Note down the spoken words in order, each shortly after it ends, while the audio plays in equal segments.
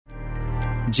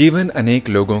जीवन अनेक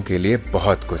लोगों के लिए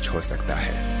बहुत कुछ हो सकता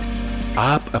है।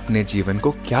 आप अपने जीवन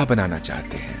को क्या बनाना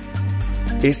चाहते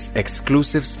हैं? इस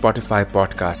एक्सक्लूसिव स्पॉटिफाई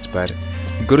पॉडकास्ट पर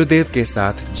गुरुदेव के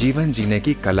साथ जीवन जीने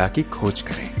की कला की खोज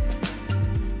करें।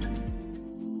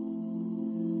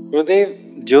 गुरुदेव,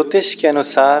 ज्योतिष के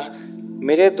अनुसार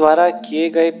मेरे द्वारा किए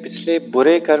गए पिछले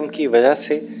बुरे कर्म की वजह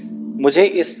से मुझे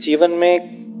इस जीवन में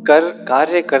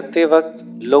कार्य करते वक्त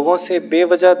लोगों से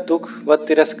बेवजह दुख व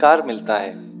तिरस्कार मिलता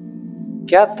है।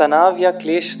 क्या तनाव या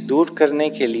क्लेश दूर करने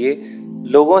के लिए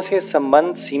लोगों से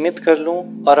संबंध सीमित कर लूं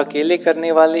और अकेले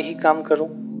करने वाले ही काम करूं?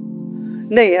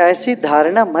 नहीं, ऐसी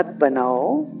धारणा मत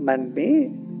बनाओ मन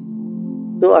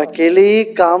में। तो अकेले ही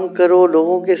काम करो,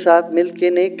 लोगों के साथ मिलके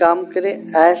नहीं काम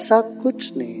करें, ऐसा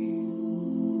कुछ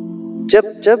नहीं।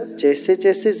 जब जब जैसे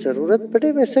जैसे जरूरत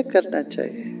पड़े वैसे करना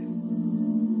चाहिए,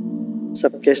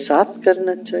 सबके साथ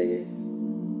करना चाहिए।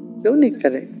 क्यों नहीं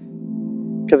करें?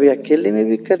 कभी अकेले में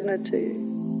भी करना चाहिए।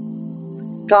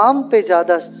 काम पे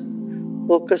ज्यादा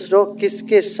फोकस रहो,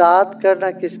 किसके साथ करना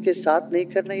किसके साथ नहीं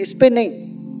करना, इस पे नहीं।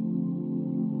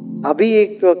 अभी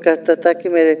एक कहता था कि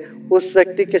मेरे उस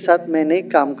व्यक्ति के साथ मैं नहीं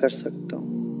काम कर सकता हूं,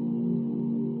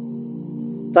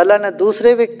 भला ना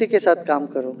दूसरे व्यक्ति के साथ काम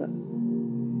करूंगा।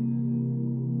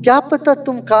 क्या पता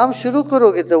तुम काम शुरू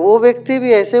करोगे तो वो व्यक्ति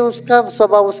भी ऐसे, उसका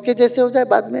स्वभाव उसके जैसे हो जाए,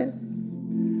 बाद में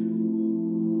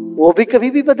वो भी कभी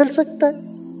भी बदल सकता है।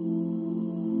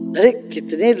 अरे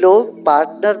कितने लोग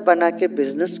पार्टनर बना के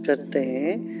बिजनेस करते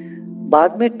हैं,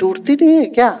 बाद में टूटती नहीं है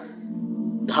क्या?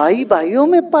 भाई भाइयों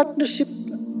में पार्टनरशिप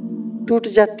टूट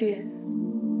जाती है।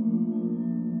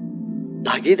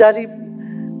 भागीदारी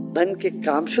बन के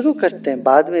काम शुरू करते हैं,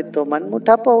 बाद में तो मन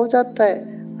मुटापा हो जाता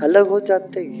है, अलग हो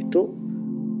जाते हैं। ये तो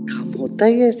काम होता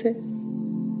ही ऐसे।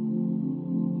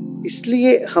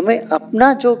 इसलिए हमें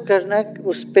अपना जो करना है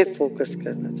उस पे फोकस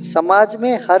करना चाहिए। समाज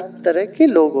में हर तरह के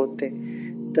लोग होते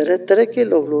हैं, तरह तरह के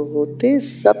लोग होते हैं,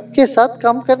 सबके साथ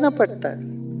काम करना पड़ता है,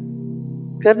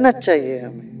 करना चाहिए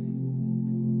हमें।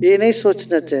 ये नहीं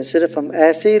सोचना चाहिए सिर्फ हम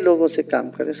ऐसे ही लोगों से काम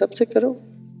करें, सबसे करो।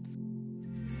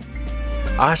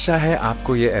 आशा है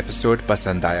आपको ये एपिसोड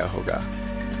पसंद आया होगा।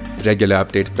 रेगुलर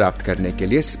अपडेट प्राप्त करने के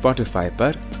लिए स्पॉटिफाई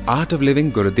पर आर्ट ऑफ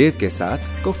लिविंग गुरुदेव के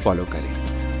साथ को फॉलो करें।